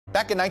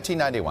Back in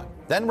 1991,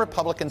 then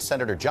Republican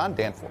Senator John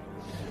Danforth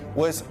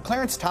was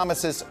Clarence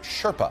Thomas's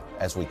Sherpa,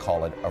 as we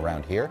call it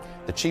around here,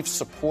 the chief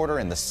supporter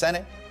in the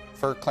Senate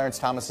for Clarence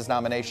Thomas's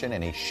nomination,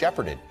 and he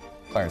shepherded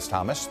Clarence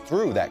Thomas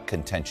through that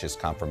contentious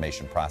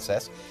confirmation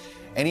process.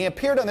 And he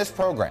appeared on this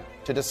program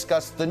to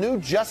discuss the new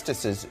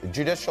justice's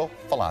judicial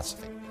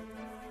philosophy.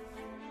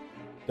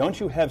 Don't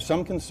you have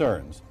some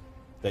concerns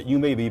that you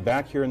may be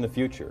back here in the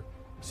future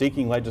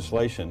seeking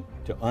legislation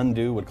to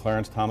undo what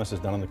Clarence Thomas has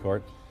done on the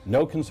court?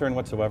 No concern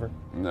whatsoever?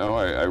 No,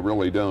 I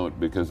really don't,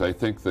 because I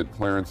think that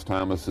Clarence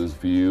Thomas's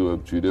view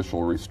of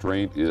judicial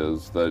restraint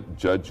is that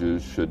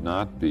judges should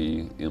not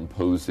be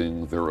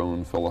imposing their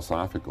own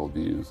philosophical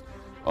views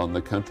on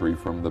the country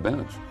from the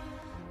bench.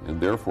 And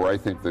therefore, I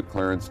think that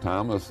Clarence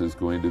Thomas is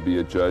going to be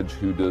a judge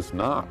who does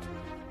not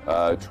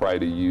try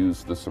to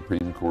use the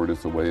Supreme Court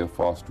as a way of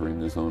fostering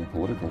his own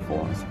political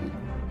philosophy.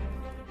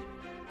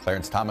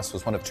 Clarence Thomas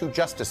was one of two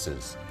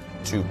justices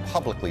to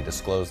publicly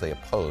disclose they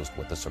opposed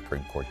what the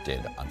Supreme Court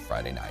did on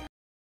Friday night.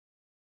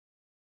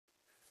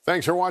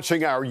 Thanks for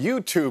watching our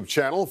YouTube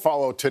channel.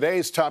 Follow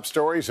today's top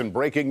stories and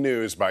breaking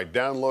news by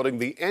downloading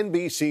the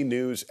NBC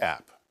News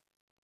app.